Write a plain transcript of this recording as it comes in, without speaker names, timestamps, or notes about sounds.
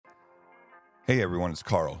Hey everyone, it's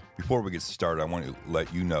Carl. Before we get started, I want to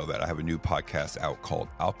let you know that I have a new podcast out called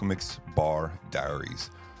Alchemix Bar Diaries,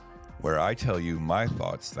 where I tell you my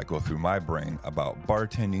thoughts that go through my brain about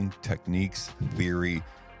bartending, techniques, theory,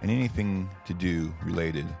 and anything to do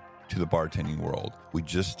related to the bartending world. We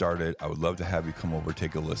just started. I would love to have you come over,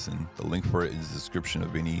 take a listen. The link for it is in the description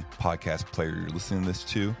of any podcast player you're listening to this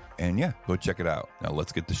to. And yeah, go check it out. Now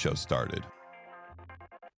let's get the show started.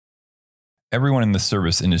 Everyone in the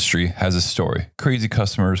service industry has a story. Crazy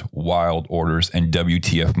customers, wild orders, and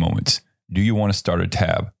WTF moments. Do you want to start a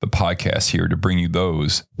tab? The podcast here to bring you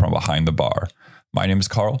those from behind the bar. My name is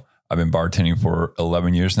Carl. I've been bartending for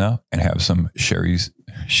 11 years now and have some Sherry's.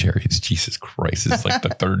 Jesus Christ. It's like the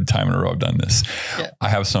third time in a row I've done this. Yeah. I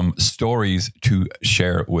have some stories to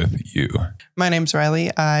share with you. My name's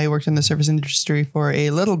Riley. I worked in the service industry for a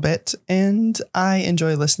little bit and I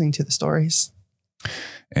enjoy listening to the stories.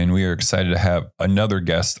 And we are excited to have another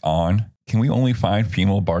guest on. Can we only find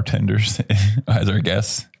female bartenders as our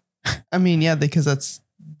guests? I mean, yeah, because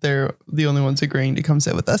they're the only ones agreeing to come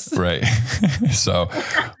sit with us. Right. So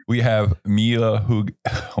we have Mila, Hugo.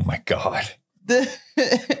 Oh my God.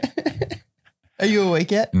 Are you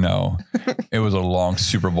awake yet? No. It was a long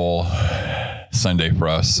Super Bowl Sunday for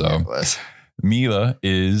us. So it was. Mila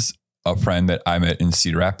is a friend that I met in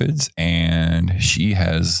Cedar Rapids, and she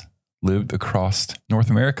has lived across North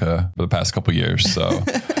America for the past couple of years. So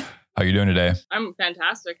how you doing today? I'm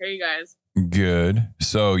fantastic. How are you guys? Good.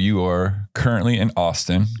 So you are currently in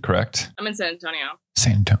Austin, correct? I'm in San Antonio.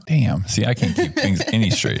 San Antonio. Damn. See, I can't keep things any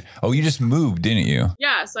straight. Oh, you just moved, didn't you?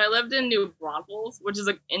 Yeah. So I lived in New Braunfels, which is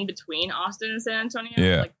like in between Austin and San Antonio.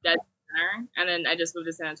 Yeah. Like dead center. And then I just moved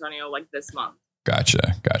to San Antonio like this month.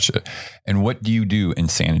 Gotcha. And what do you do in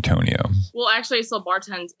San Antonio? Well, actually, I still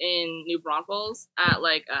bartend in New Braunfels at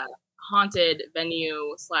like a haunted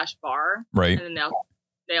venue / bar. Right. And then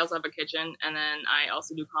they also have a kitchen. And then I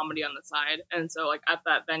also do comedy on the side. And so like at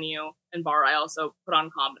that venue and bar, I also put on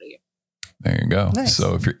comedy. There you go. Nice.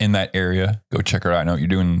 So if you're in that area, go check her out. I know what you're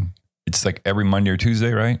doing. It's like every Monday or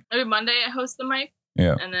Tuesday, right? Every Monday I host the mic.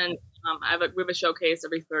 Yeah. And then we have a showcase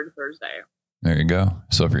every third Thursday. There you go.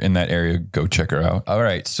 So if you're in that area, go check her out. All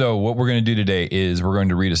right. So what we're going to do today is we're going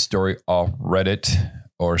to read a story off Reddit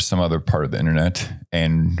or some other part of the internet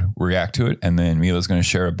and react to it. And then Mila's going to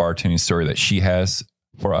share a bartending story that she has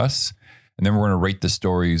for us. And then we're going to rate the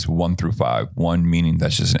stories 1 through 5. 1 meaning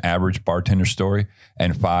that's just an average bartender story.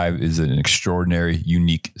 And 5 is an extraordinary,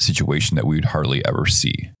 unique situation that we would hardly ever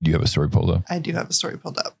see. Do you have a story pulled up? I do have a story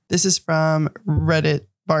pulled up. This is from Reddit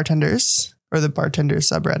Bartenders, or the bartender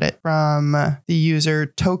subreddit, from the user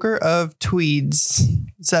Toker of Tweeds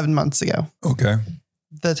 7 months ago. Okay.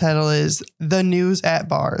 The title is "The News at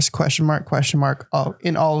Bars?" ? All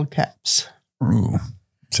in all caps. Ooh,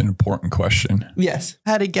 it's an important question. Yes.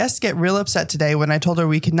 Had a guest get real upset today when I told her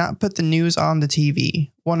we could not put the news on the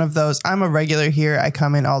TV. One of those, I'm a regular here, I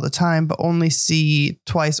come in all the time, but only see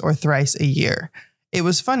twice or thrice a year. It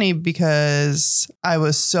was funny because I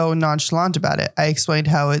was so nonchalant about it. I explained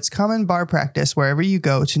how it's common bar practice wherever you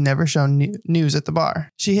go to never show news at the bar.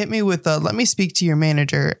 She hit me with let me speak to your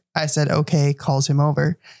manager. I said, okay, calls him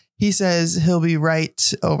over. He says he'll be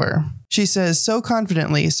right over. She says so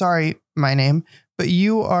confidently, sorry, my name, but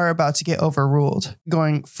you are about to get overruled,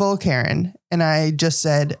 going full Karen. And I just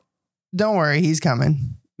said, don't worry, he's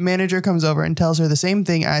coming. Manager comes over and tells her the same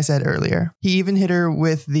thing I said earlier. He even hit her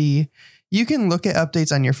with you can look at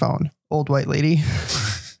updates on your phone, old white lady.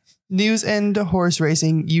 News and horse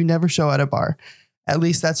racing, you never show at a bar. At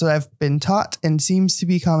least that's what I've been taught and seems to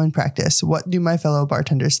be common practice. What do my fellow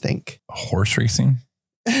bartenders think? Horse racing?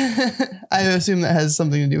 I assume that has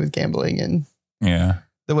something to do with gambling and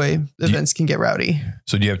the way events can get rowdy.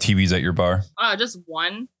 So do you have TVs at your bar? Just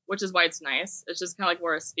one, which is why it's nice. It's just kind of like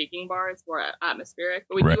we're a speaking bar. It's more atmospheric.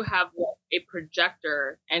 But we do have a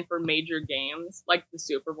projector, and for major games, like the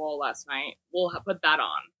Super Bowl last night, we'll put that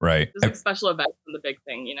on. Right. It's like special events from the big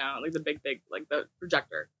thing, like the big, like the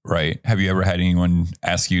projector. Right. Have you ever had anyone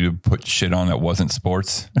ask you to put shit on that wasn't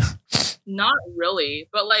sports? Not really.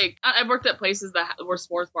 But like I've worked at places that were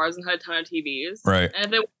sports bars and had a ton of TVs. Right.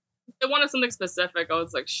 And if they wanted something specific, I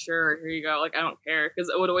was like, sure, here you go. Like, I don't care. Because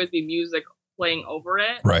it would always be music playing over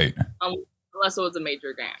it. Right. Unless it was a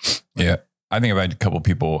major game. Yeah. I think I've had a couple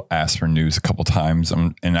people ask for news a couple times,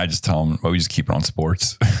 and I just tell them, well, we just keep it on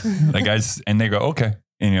sports. Like and they go, okay,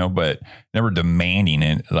 but never demanding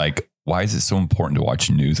it. Like, why is it so important to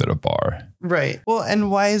watch news at a bar? Right. Well,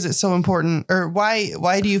 and why is it so important, or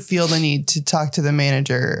why do you feel the need to talk to the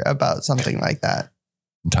manager about something like that?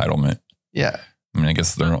 Entitlement. Yeah. I mean, I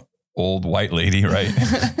guess they're an old white lady, right?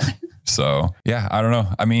 So, yeah, I don't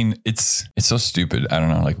know. I mean, it's so stupid. I don't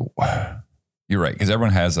know. Like, you're right. Because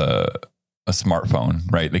everyone has a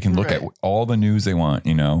smartphone, right? They can look at all the news they want,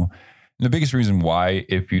 you know. And the biggest reason why,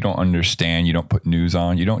 if you don't understand, you don't put news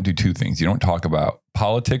on, you don't do two things. You don't talk about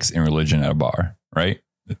politics and religion at a bar, right?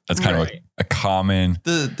 That's kind of like a common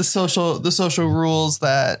the social rules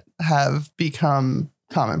that have become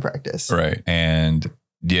common practice. Right. And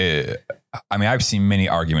yeah, I mean, I've seen many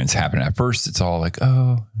arguments happen. At first, it's all like,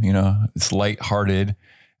 oh, you know, it's lighthearted.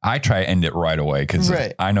 I try to end it right away because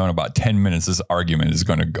I know in about 10 minutes, this argument is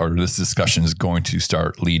going to, or this discussion is going to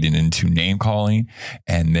start leading into name calling.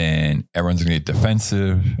 And then everyone's going to get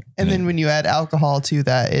defensive. And then when you add alcohol to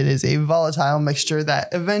that, it is a volatile mixture that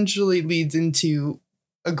eventually leads into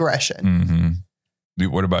aggression.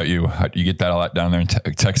 Mm-hmm. What about you? How, do you get that a lot down there in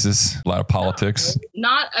Texas? A lot of politics?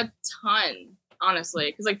 Not a ton. Honestly,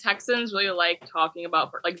 because like Texans really like talking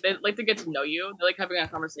about, like they like to get to know you. They like having a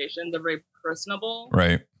conversation. They're very personable.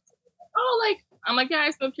 Right. Oh, like I'm like, yeah,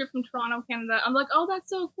 I moved here from Toronto, Canada. I'm like, oh, that's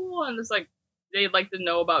so cool. And it's like they like to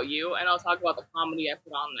know about you, and I'll talk about the comedy I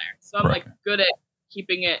put on there. So I'm like good at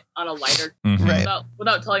keeping it on a lighter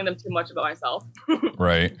without telling them too much about myself.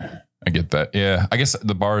 Right. I get that. Yeah. I guess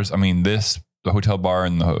the bars. I mean, the hotel bar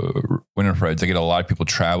and the Winifreds, they get a lot of people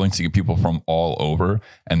traveling, so you get people from all over.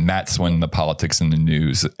 And that's when the politics and the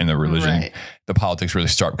news and the religion, the politics really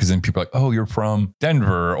start, because then people are like, oh, you're from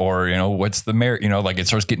Denver, or, you know, what's the mayor, you know, like it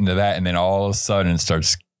starts getting to that. And then all of a sudden it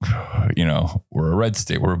starts, you know, we're a red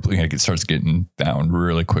state, it starts getting down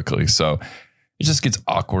really quickly. So it just gets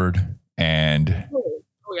awkward. And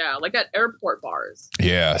oh yeah, like at airport bars.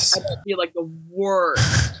 Yes. I feel like the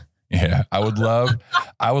worst. Yeah, I would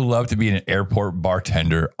love to be an airport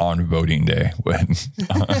bartender on voting day when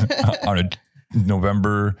on a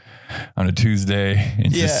November on a Tuesday,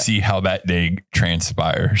 and just see how that day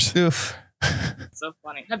transpires. Oof. So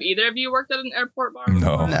funny. Have either of you worked at an airport bar?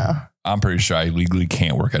 No. I'm pretty sure I legally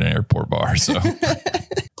can't work at an airport bar, so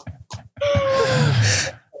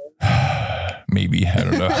maybe, I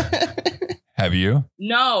don't know. Have you?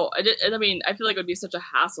 No, I mean, I feel like it would be such a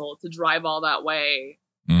hassle to drive all that way.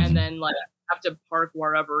 And then like have to park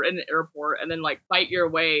wherever in the airport, and then like fight your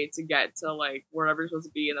way to get to like wherever you're supposed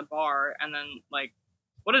to be in the bar, and then like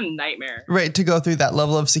what a nightmare. Right, to go through that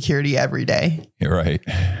level of security every day. You're right.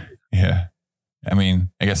 Yeah. I mean,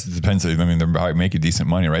 I guess it depends. I mean, they're probably making decent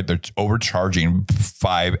money, right? They're overcharging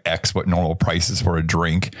 5x what normal price is for a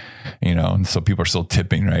drink, you know, and so people are still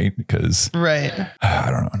tipping, right? Because I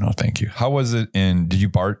don't know. No, thank you. How was it did you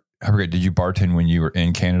bartend when you were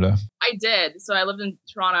in Canada? I did. So I lived in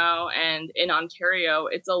Toronto, and in Ontario,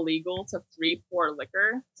 it's illegal to free pour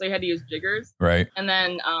liquor. So you had to use jiggers. Right. And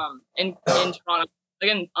then in Toronto,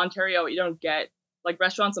 like in Ontario, you don't get, like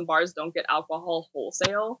restaurants and bars don't get alcohol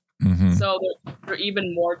wholesale. Mm-hmm. So they're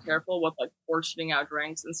even more careful with like portioning out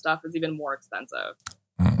drinks and stuff. Is even more expensive.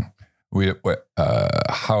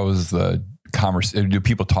 How's the conversation? Do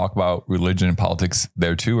people talk about religion and politics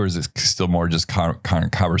there too, or is it still more just kind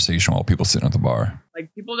of conversational while people sitting at the bar?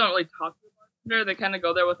 Like people don't really talk to the bartender. They kind of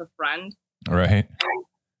go there with a friend, right?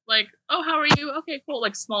 Like, oh, how are you? Okay, cool.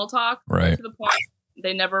 Like small talk, right? To the point.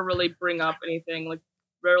 They never really bring up anything. Like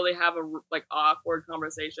rarely have a like awkward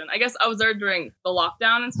conversation. I guess I was there during the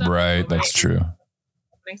lockdown and stuff. Right, that's true.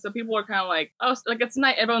 So people were kind of like, oh, like it's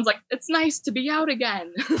nice. Everyone's like, it's nice to be out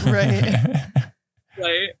again. Right.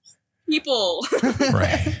 Right. People.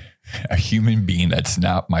 Right. A human being that's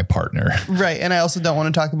not my partner. Right. And I also don't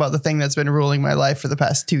want to talk about the thing that's been ruling my life for the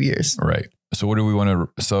past 2 years. Right. So what do we want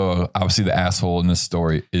to, so obviously the asshole in this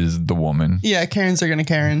story is the woman. Yeah. Karens are going to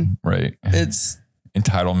Karen. Right. It's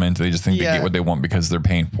entitlement. They just think they get what they want because they're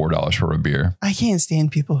paying $4 for a beer. I can't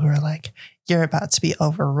stand people who are like, you're about to be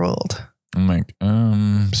overruled. I'm like,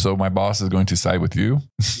 so my boss is going to side with you?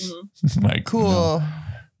 Mm-hmm. Like, cool. No.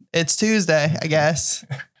 It's Tuesday, I guess.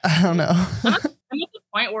 I don't know. I'm at the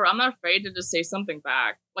point where I'm not afraid to just say something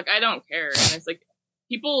back. Like, I don't care. And it's like,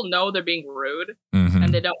 people know they're being rude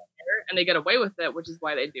and they don't care and they get away with it, which is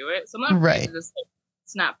why they do it. So I'm not afraid to just like,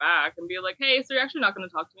 snap back and be like, hey, so you're actually not going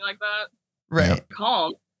to talk to me like that? Right. Yep.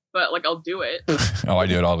 Calm. But like, I'll do it. Oh, I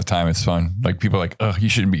do it all the time. It's fun. Like people are like, oh, you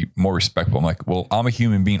shouldn't be more respectful. I'm like, well, I'm a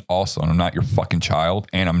human being also, and I'm not your fucking child,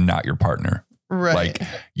 and I'm not your partner. Right. Like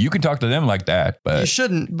you can talk to them like that, but you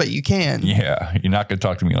shouldn't, but you can. Yeah. You're not going to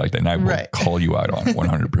talk to me like that. And I will call you out on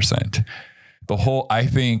 100%. I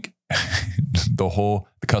think the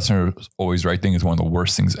customer always right thing is one of the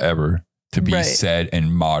worst things ever to be said and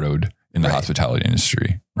mottoed in the hospitality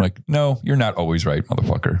industry. Like, no, you're not always right,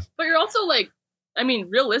 motherfucker. But you're also like, I mean,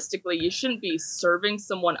 realistically, you shouldn't be serving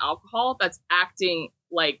someone alcohol that's acting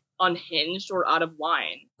like unhinged or out of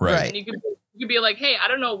line. Right. And you could be like, hey, I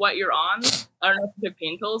don't know what you're on. I don't know if you took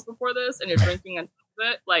painkillers before this and you're drinking on top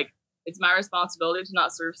of it. Like, it's my responsibility to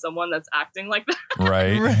not serve someone that's acting like that.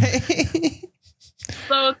 Right. Right.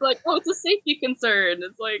 So it's like, oh, it's a safety concern.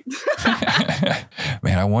 It's like,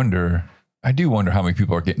 Man, I do wonder how many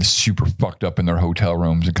people are getting super fucked up in their hotel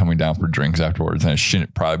rooms and coming down for drinks afterwards. And it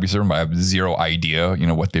shouldn't probably be served. I have zero idea,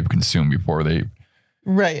 what they've consumed before they.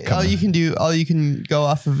 Right. All you can go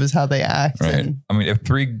off of is how they act. Right. And I mean, if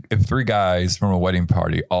three guys from a wedding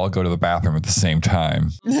party all go to the bathroom at the same time,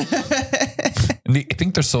 and they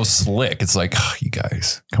think they're so slick, it's like, oh, you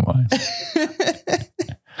guys, come on.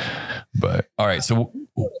 But all right, so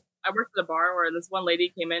I worked at a bar where this one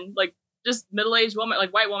lady came in, like just middle-aged woman,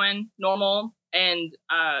 like white woman, normal, and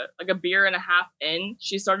like a beer and a half in,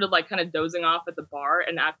 she started like kind of dozing off at the bar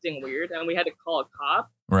and acting weird, and we had to call a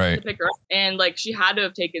cop to pick her up. And like she had to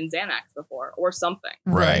have taken Xanax before or something.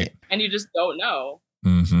 Right. And you just don't know.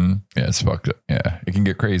 Mm-hmm. Yeah, it's fucked up. Yeah, it can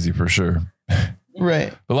get crazy for sure.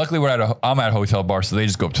 Right. But luckily I'm at a hotel bar, so they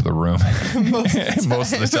just go up to the room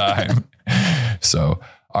most of the time. So,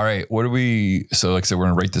 all right, so like I said, we're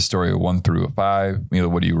going to rate this story 1 through 5. Mila,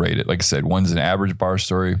 what do you rate it? Like I said, 1's an average bar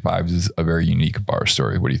story. 5 is a very unique bar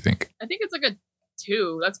story. What do you think? I think it's like a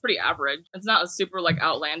 2. That's pretty average. It's not super like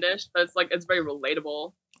outlandish, but it's very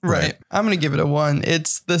relatable. Right. I'm going to give it a 1.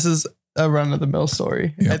 This is a run of the mill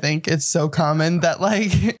story. Yep. I think it's so common that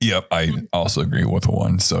like. Yep. I also agree with a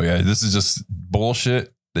 1. So yeah, this is just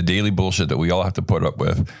bullshit, the daily bullshit that we all have to put up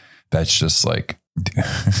with. That's just like,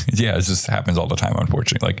 yeah, it just happens all the time,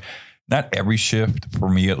 unfortunately. Like not every shift for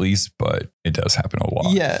me at least, but it does happen a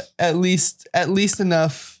lot. Yeah. At least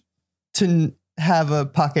enough to have a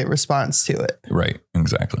pocket response to it. Right.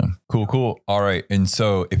 Exactly. Cool. All right. And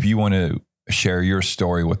so if you want to share your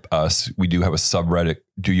story with us, we do have a subreddit.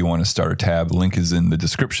 Do you want to start a tab? Link is in the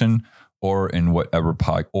description or in whatever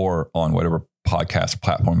on whatever podcast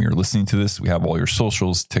platform you're listening to this. We have all your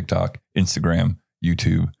socials, TikTok, Instagram,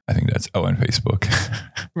 YouTube. I think and Facebook.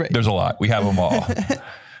 Right. There's a lot. We have them all.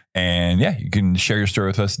 And yeah, you can share your story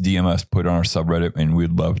with us, DM us, put it on our subreddit, and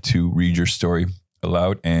we'd love to read your story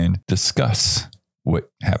aloud and discuss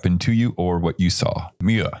what happened to you or what you saw.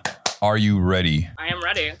 Mila, are you ready? I am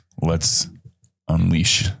ready. Let's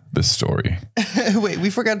unleash the story. Wait,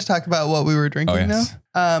 we forgot to talk about what we were drinking now.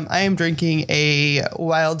 I am drinking a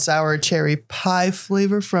wild sour cherry pie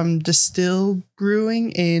flavor from Distill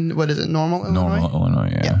Brewing in, what is it, Normal,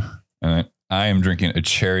 Illinois? Yeah. And I am drinking a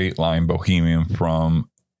cherry lime bohemian from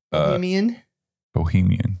Bohemian,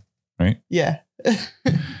 right? Yeah.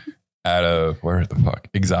 Out of where the fuck?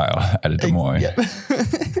 Exile out of Des Moines. Yep.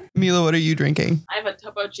 Mila, what are you drinking? I have a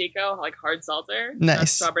Topo Chico, like hard seltzer.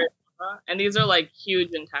 Nice. Strawberry. And these are like huge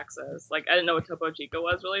in Texas. Like I didn't know what Topo Chico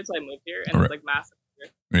was really, so I moved here, and it's like massive here.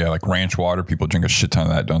 Yeah, like ranch water. People drink a shit ton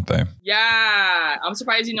of that, don't they? Yeah, I'm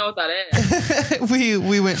surprised you know what that is.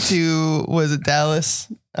 we went to, was it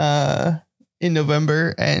Dallas in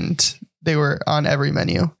November, and they were on every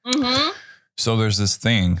menu. Mm-hmm. So there's this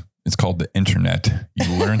thing. It's called the internet.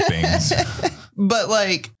 You learn things. But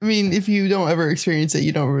like, I mean, if you don't ever experience it,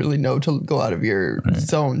 you don't really know to go out of your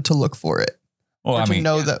zone to look for it. Well, or to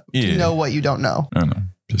know what you don't know. I don't know.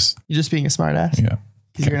 You're just being a smart ass. Yeah.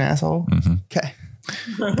 Because you're an asshole. Okay.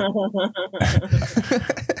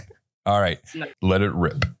 All right. Let it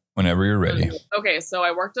rip whenever you're ready. Okay. So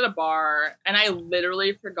I worked at a bar and I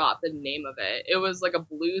literally forgot the name of it. It was like a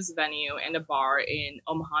blues venue and a bar in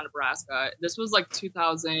Omaha, Nebraska. This was like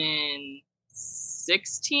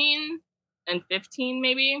 2016 and 15,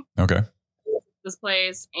 maybe. Okay. This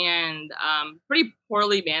place, and pretty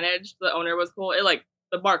poorly managed. The owner was cool.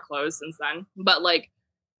 The bar closed since then, but like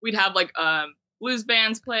we'd have like blues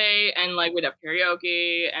bands play, and like we'd have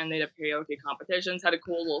karaoke, and they'd have karaoke competitions. Had a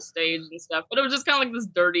cool little stage and stuff, but it was just kind of like this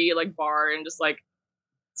dirty like bar and just like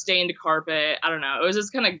stained carpet. I don't know. It was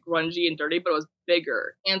just kind of grungy and dirty, but it was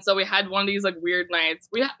bigger. And so we had one of these like weird nights.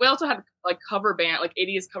 We also had like cover band, like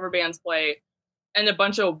 80s cover bands play. And a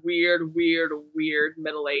bunch of weird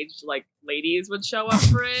middle-aged like ladies would show up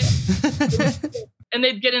for it. And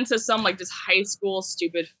they'd get into some like just high school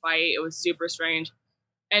stupid fight. It was super strange.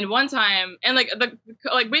 And one time, and like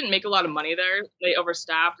we didn't make a lot of money there. They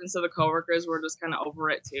overstaffed, and so the coworkers were just kind of over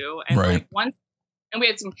it too. And like we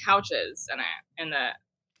had some couches in the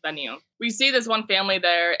venue. We see this one family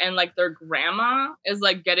there, and like their grandma is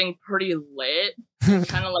like getting pretty lit,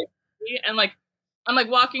 kind of like, and like I'm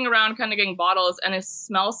like walking around kind of getting bottles, and I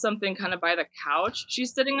smell something kind of by the couch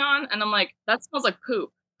she's sitting on. And I'm like, that smells like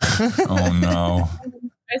poop. Oh no.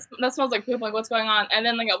 That smells like poop. Like, what's going on? And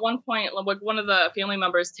then like at one point, like one of the family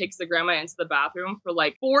members takes the grandma into the bathroom for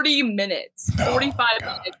like 40 minutes, 45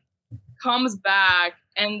 minutes, comes back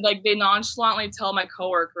and like they nonchalantly tell my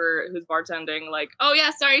coworker who's bartending like, oh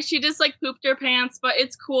yeah, sorry, she just like pooped her pants, but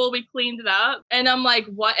it's cool, we cleaned it up. And I'm like,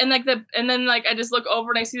 what? And then I just look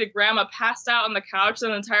over and I see the grandma passed out on the couch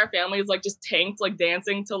and the entire family is like just tanked, like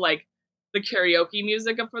dancing to like the karaoke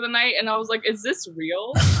music up for the night. And I was like, is this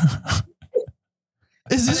real?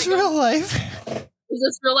 Is this real life? Is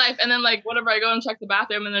this real life? And then like whatever, I go and check the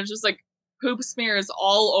bathroom and there's just like poop smears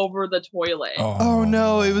all over the toilet. Oh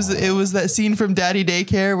no, it was that scene from Daddy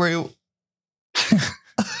Daycare where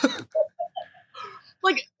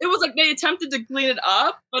like it was like they attempted to clean it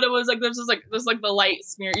up, but it was like there's the light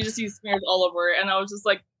smear. You just see smears all over it, and I was just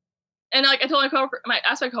like, and like I told my coworker, I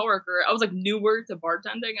asked my coworker, I was like newer to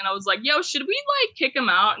bartending, and I was like, yo, should we like kick them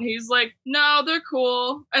out? And he's like, no, they're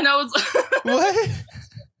cool. And I was like, what?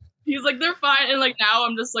 He's like, they're fine. And like now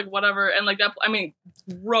I'm just like whatever. And like that, I mean,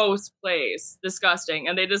 gross place, disgusting.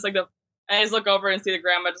 And they just like I just look over and see the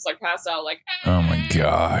grandma just like pass out like. Oh my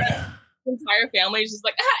god. The entire family is just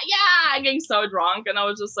like, yeah, I'm getting so drunk, and I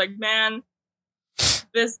was just like, man,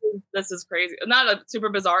 this is crazy. Not a super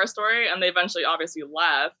bizarre story, and they eventually obviously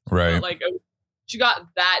left. Right. But, like she got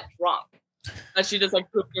that drunk that she just like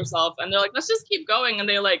pooped herself, and they're like, let's just keep going, and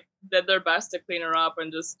they like did their best to clean her up,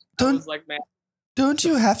 and just I was like, man. Don't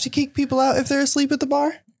you have to kick people out if they're asleep at the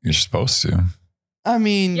bar? You're supposed to. I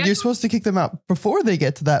mean, you're supposed to kick them out before they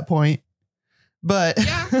get to that point. But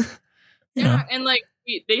yeah, and like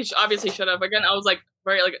they obviously should have. Again, I was like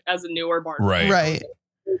very like as a newer bartender, right,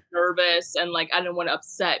 nervous, and like I didn't want to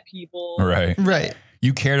upset people. Right.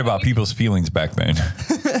 You cared about people's feelings back then.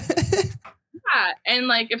 Yeah, and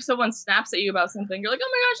like if someone snaps at you about something, you're like, oh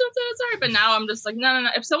my gosh, I'm so sorry. But now I'm just like, no.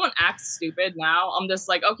 If someone acts stupid now, I'm just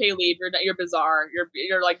like, okay, leave. You're bizarre.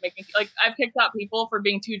 You're like making like I picked up people for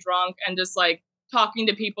being too drunk and just like talking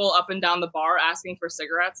to people up and down the bar asking for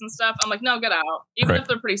cigarettes and stuff. I'm like, no, get out. Even if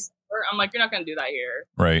they're pretty sober, I'm like, you're not gonna do that here.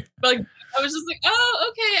 Right. But like I was just like,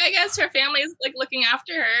 oh, okay, I guess her family is like looking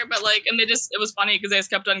after her. But like, and it was funny because they just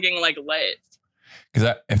kept on getting like lit.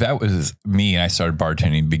 Because if that was me and I started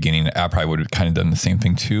bartending in the beginning, I probably would have kind of done the same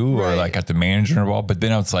thing too, or like got the manager involved. But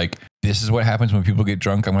then I was like, this is what happens when people get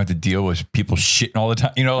drunk. I'm going to have to deal with people shitting all the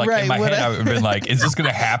time. You know, like in my head, I would have been like, is this going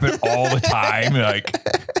to happen all the time? Like,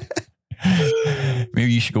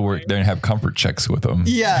 maybe you should go work there and have comfort checks with them.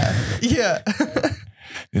 Yeah.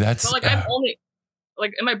 But like I've only,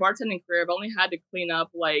 like in my bartending career, I've only had to clean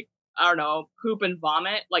up like, I don't know, poop and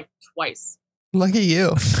vomit like twice. Look at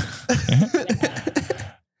you.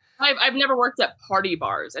 I've never worked at party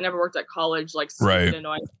bars. I never worked at college, like stupid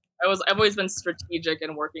annoying. I've always been strategic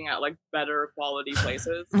and working at like better quality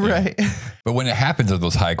places. Right. But when it happens at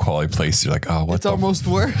those high quality places, you're like, oh, it's almost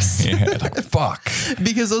worse. Yeah, like fuck.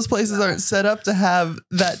 Because those places aren't set up to have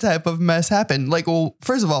that type of mess happen. Like, well,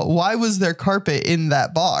 first of all, why was there carpet in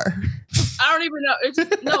that bar? I don't even know. It's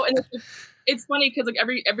just, no, and it's funny because like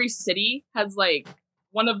every city has like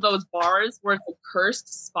one of those bars where it's a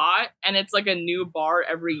cursed spot and it's like a new bar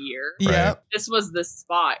every year. Yeah. This was the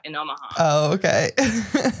spot in Omaha. Oh, okay.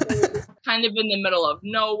 Kind of in the middle of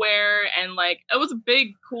nowhere, and like it was a big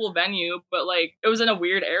cool venue, but like it was in a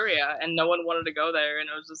weird area and no one wanted to go there, and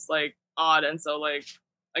it was just like odd. And so like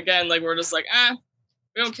again, like we're just like,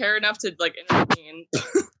 we don't care enough to like intervene.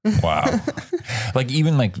 Wow. Like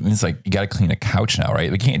even like it's like you got to clean a couch now,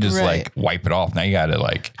 right? They can't just like wipe it off. Now you got to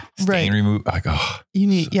like stain remove. Like you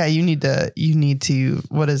need to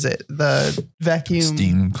what is it? The vacuum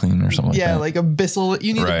steam clean or something. Yeah, like a Bissell.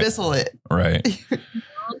 You need to Bissell it. Right.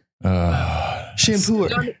 Shampoo.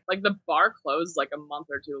 Like the bar closed like a month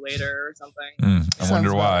or two later or something. I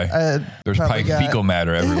wonder why. There's probably fecal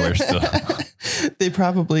matter everywhere still. They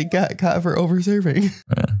probably got caught for over serving.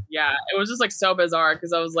 Yeah, it was just like so bizarre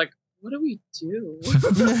because I was like, what do we do?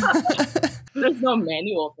 There's no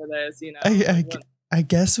manual for this, you know. I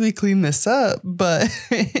guess we clean this up, but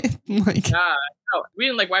like no, we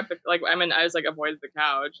didn't like wipe the like. I mean, I was like avoided the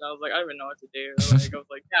couch. And I was like, I don't even know what to do. Like I was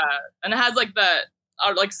like, and it has like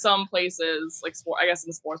like some places like I guess in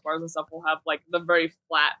the sports bars and stuff will have like the very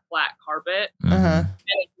flat carpet. And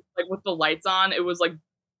it's, like with the lights on, it was like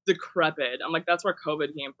decrepit. I'm like, that's where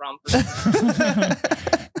COVID came from.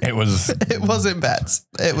 It wasn't bats.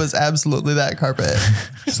 It was absolutely that carpet.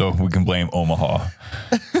 So we can blame Omaha.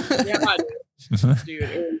 Yeah, dude,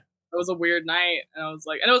 it was a weird night, and I was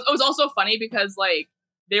like, and it was also funny because like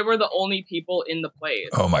they were the only people in the place.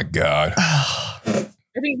 Oh my god.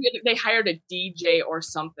 I think they hired a DJ or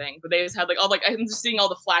something, but they just had like all like I'm just seeing all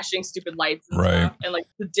the flashing stupid lights and stuff, and like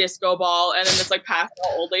the disco ball, and then this like passed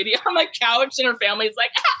out old lady on my couch, and her family's like,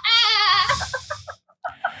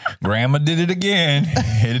 Grandma did it again.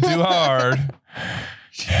 Hit it too hard.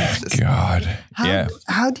 God.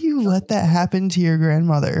 How do you let that happen to your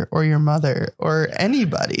grandmother or your mother or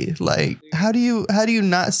anybody? Like, how do you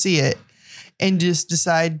not see it and just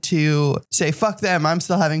decide to say, fuck them, I'm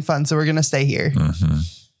still having fun, so we're going to stay here? Mm-hmm.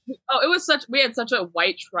 Oh, we had such a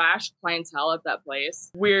white trash clientele at that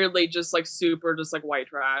place. Weirdly, just like super, just like white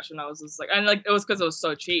trash. And I was just like, and like, it was because it was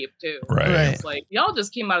so cheap too. Right. It's like, y'all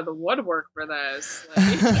just came out of the woodwork for this.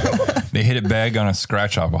 Like, they hit a bag on a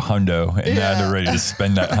scratch off a hundo, and now they're ready to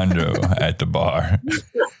spend that hundo at the bar.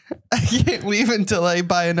 I can't leave until I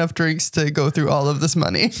buy enough drinks to go through all of this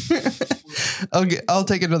money. I'll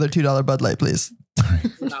take another $2 Bud Light, please.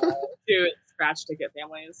 Two scratch ticket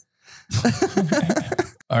families.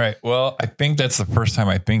 All right. Well, I think that's the first time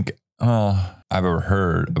I've ever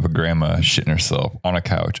heard of a grandma shitting herself on a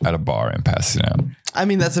couch at a bar and passing out. I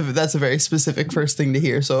mean, that's a very specific first thing to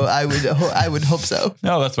hear. So I would hope so.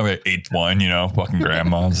 No, that's my eighth one, fucking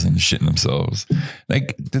grandmas and shitting themselves.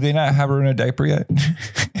 Like, do they not have her in a diaper yet?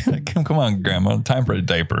 Like, come on, grandma. Time for a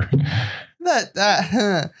diaper.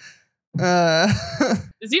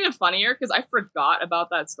 It's even funnier because I forgot about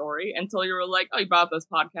that story until you were like, oh, you brought up this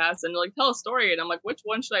podcast and you're like, tell a story. And I'm like, which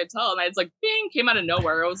one should I tell? And it's like, bing, came out of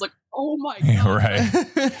nowhere. I was like, oh my God. Yeah,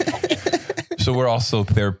 right. So we're also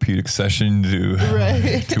therapeutic session to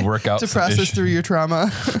work out. To process through your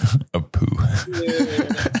trauma. A poo.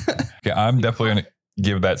 Okay, I'm definitely going to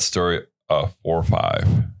give that story a 4 or 5.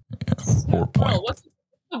 4 points. What's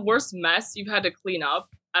the worst mess you've had to clean up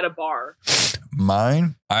at a bar?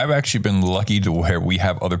 Mine, I've actually been lucky to where we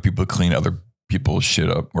have other people clean other people's shit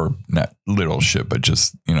up, or not little shit, but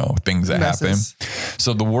just, things that happen.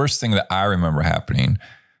 So the worst thing that I remember happening,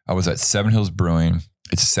 I was at Seven Hills Brewing.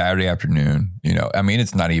 It's a Saturday afternoon,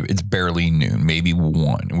 it's not even, it's barely noon, maybe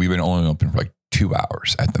 1. We've been only open for like 2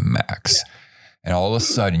 hours at the max. Yeah. And all of a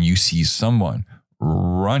sudden you see someone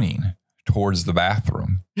running towards the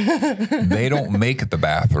bathroom. They don't make it the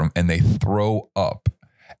bathroom and they throw up.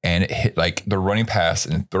 And it hit, like, they're running past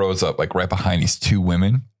and it throws up like right behind these 2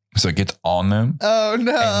 women. So it gets on them. Oh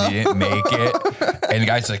no. And they didn't make it. And the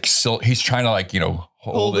guy's like, still, he's trying to like,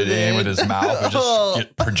 hold it in with his mouth and just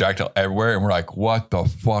get projectile everywhere. And we're like, what the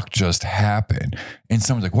fuck just happened? And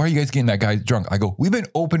someone's like, why are you guys getting that guy drunk? I go, we've been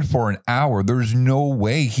open for an hour. There's no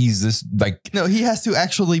way he's this like. No, he has to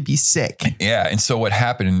actually be sick. Yeah. And so what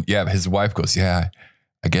happened? His wife goes,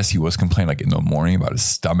 I guess he was complaining like in the morning about his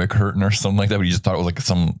stomach hurting or something like that, but he just thought it was like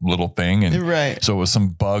some little thing. And so it was some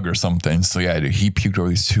bug or something. So he puked over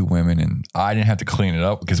these 2 women and I didn't have to clean it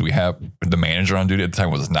up because we have the manager on duty at the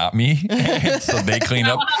time was not me. And so they cleaned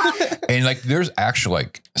up. And like, there's actual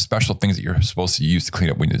like special things that you're supposed to use to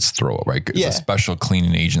clean up when it's throw up, right? It's a special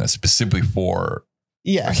cleaning agent that's specifically for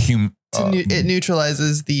a human. It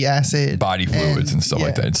neutralizes the acid, body fluids and stuff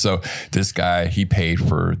like that. And so this guy, he paid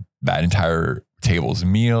for that entire table's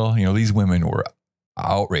meal. These women were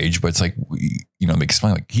outraged, but it's like, they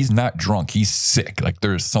explain like he's not drunk, he's sick, like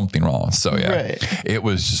there's something wrong. So it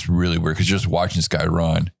was just really weird because you're just watching this guy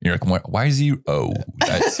run. You're like, why is he? Oh,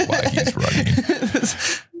 that's why he's running.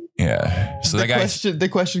 Yeah. So the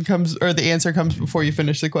question comes, or the answer comes before you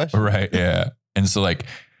finish the question. Right. Yeah. And so like,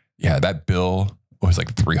 that bill was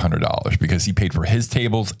like $300 because he paid for his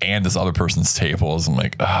tables and this other person's tables. I'm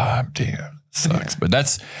like, damn. Sucks. But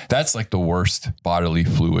that's like the worst bodily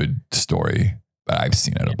fluid story that I've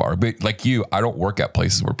seen at a bar. But like you, I don't work at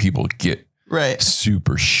places where people get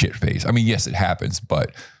super shit faced. I mean, yes, it happens,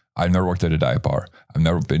 but I've never worked at a dive bar. I've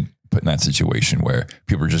never been put in that situation where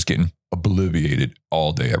people are just getting obliviated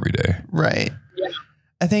all day, every day. Right. Yeah.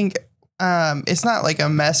 I think it's not like a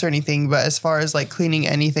mess or anything, but as far as like cleaning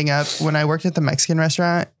anything up, when I worked at the Mexican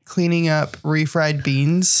restaurant, cleaning up refried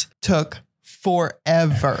beans took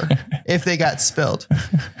forever if they got spilled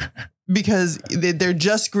because they're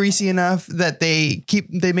just greasy enough that they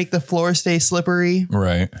make the floor stay slippery.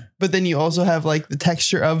 Right. But then you also have like the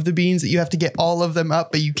texture of the beans that you have to get all of them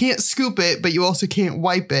up, but you can't scoop it, but you also can't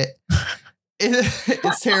wipe it.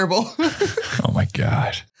 It's terrible. Oh my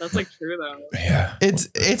God. That's like true though. Yeah.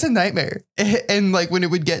 It's a nightmare. And like when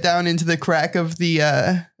it would get down into the crack of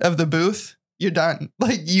the booth, you're done.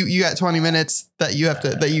 Like you got 20 minutes that you got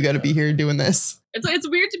to be here doing this. It's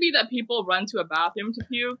weird to me that people run to a bathroom to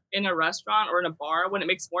puke in a restaurant or in a bar when it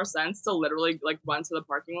makes more sense to literally like run to the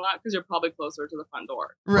parking lot because you're probably closer to the front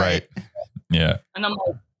door. Right. Yeah. And I'm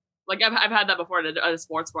like I've had that before at a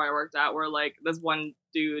sports bar I worked at where like this one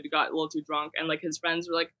dude got a little too drunk and like his friends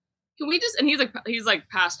were like, can we just, and he's like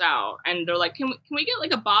passed out and they're like, can we get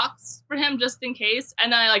like a box for him just in case?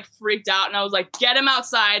 And then I like freaked out and I was like, get him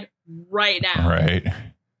outside right now. Right.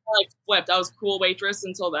 I like flipped. I was cool waitress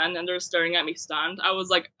until then and they're staring at me stunned. I was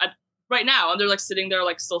like, right now. And they're like sitting there,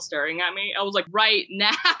 like still staring at me. I was like, right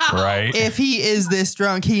now. Right. If he is this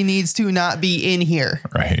drunk, he needs to not be in here.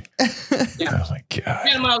 Right. Yeah. Oh my God.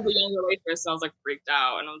 And when I was a younger waitress, I was like freaked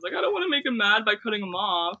out. And I was like, I don't want to make him mad by cutting him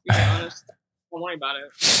off. You know, and don't worry about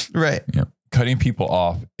it. Right. Yeah. Cutting people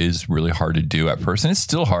off is really hard to do at first. And it's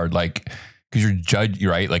still hard, like, because you're judged,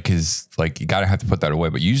 right? Like, cause like you gotta have to put that away.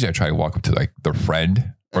 But usually I try to walk up to like their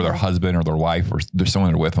friend or their husband or their wife or there's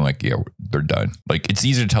someone they're with. I'm like, yeah, they're done. Like it's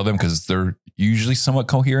easier to tell them because they're usually somewhat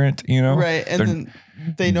coherent, you know? Right. And then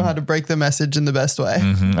they know how to break the message in the best way.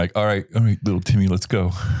 Mm-hmm. Like, all right, little Timmy, let's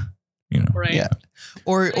go. You know? Right. Yeah.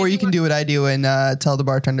 Or you can do what I do and tell the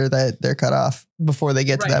bartender that they're cut off before they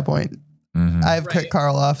get to that point. Mm-hmm. I've cut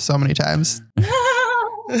Carl off so many times.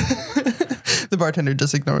 The bartender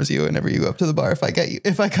just ignores you whenever you go up to the bar if I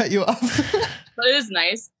cut you off. But it is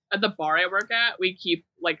nice. At the bar I work at, we keep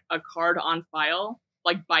like a card on file,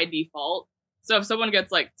 like by default. So if someone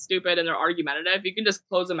gets like stupid and they're argumentative, you can just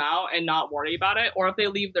close them out and not worry about it. Or if they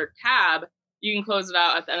leave their tab, you can close it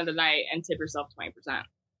out at the end of the night and tip yourself 20%.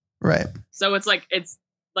 Right. So it's like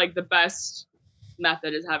the best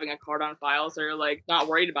method is having a card on file. So you're like not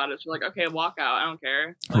worried about it. So you're like, okay, walk out. I don't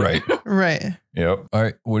care. Right. Right. Yep. All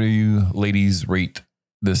right. What do you ladies rate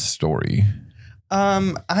this story?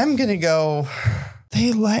 I'm gonna go.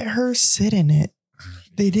 They let her sit in it.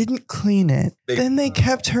 They didn't clean it. Then they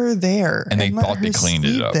kept her there. And they let thought they her cleaned it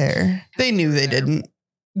sleep up. There. They knew they didn't.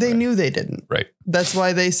 They knew they didn't. Right. That's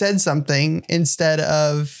why they said something instead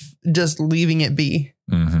of just leaving it be.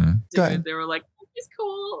 Mm-hmm. Go ahead. They were like, she's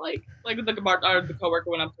cool. Like the coworker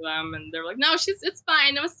went up to them and they were like, no, it's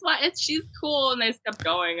fine. She's cool. And they just kept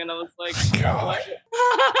going. And I was like, God.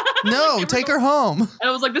 No, like, take her home. And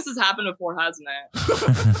I was like, this has happened before, hasn't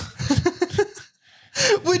it?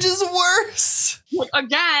 Which is worse. Like,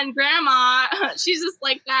 again, grandma, she's just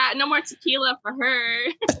like that. No more tequila for her.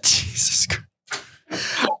 Jesus Christ.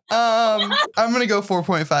 I'm gonna go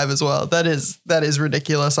 4.5 as well. That is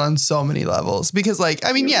ridiculous on so many levels because, like,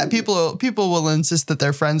 I mean, yeah, people will insist that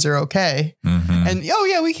their friends are okay, and oh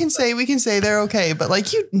yeah, we can say they're okay, but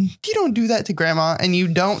like you don't do that to grandma, and you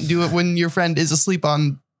don't do it when your friend is asleep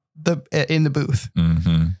in the booth.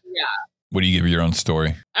 Mm-hmm. Yeah. What do you give your own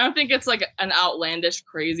story? I don't think it's like an outlandish,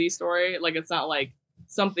 crazy story. Like it's not like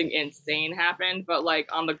something insane happened, but like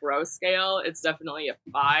on the gross scale, it's definitely a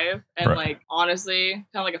 5. And Right. like honestly, kind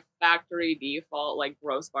of like a factory default, like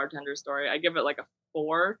gross bartender story, I give it like a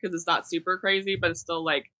 4 because it's not super crazy, but it's still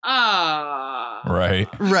like Right.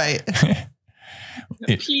 Right.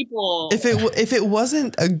 People. If it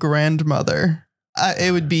wasn't a grandmother,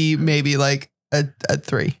 it would be maybe like a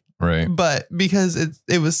 3. Right. But because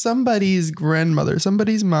it was somebody's grandmother,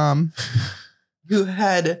 somebody's mom, who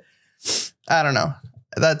had, I don't know,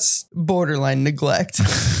 that's borderline neglect.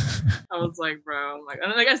 I was like, bro, like,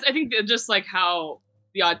 and I guess I think just like how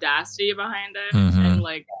the audacity behind it, Mhm. and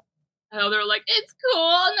like how they're like, it's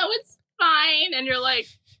cool, no, it's fine, and you're like,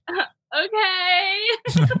 okay.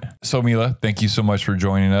 So Mila, thank you so much for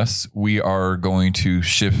joining us. We are going to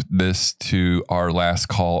shift this to our last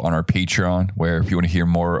call on our Patreon, where if you want to hear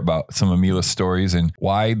more about some of Mila's stories and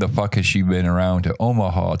why the fuck has she been around to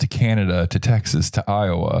Omaha, to Canada, to Texas, to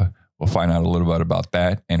Iowa, we'll find out a little bit about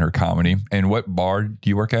that and her comedy. And what bar do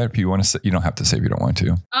you work at? If you want to say, you don't have to say if you don't want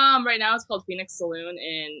to. Right now it's called Phoenix Saloon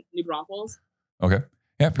in New Braunfels. Okay.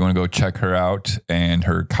 Yeah, if you want to go check her out and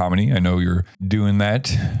her comedy. I know you're doing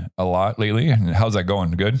that a lot lately. How's that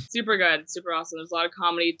going? Good? Super good. Super awesome. There's a lot of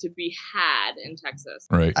comedy to be had in Texas.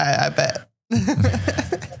 Right. I bet.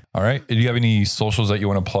 All right. Do you have any socials that you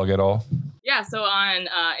want to plug at all? Yeah, so on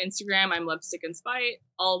Instagram, I'm Lipstick and Spite,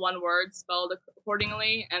 all one word spelled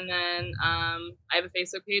accordingly. And then I have a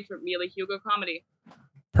Facebook page for Mila Hugo Comedy.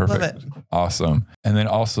 Perfect. Love it. Awesome. And then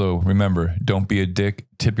also remember, don't be a dick,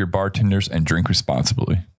 tip your bartenders, and drink responsibly.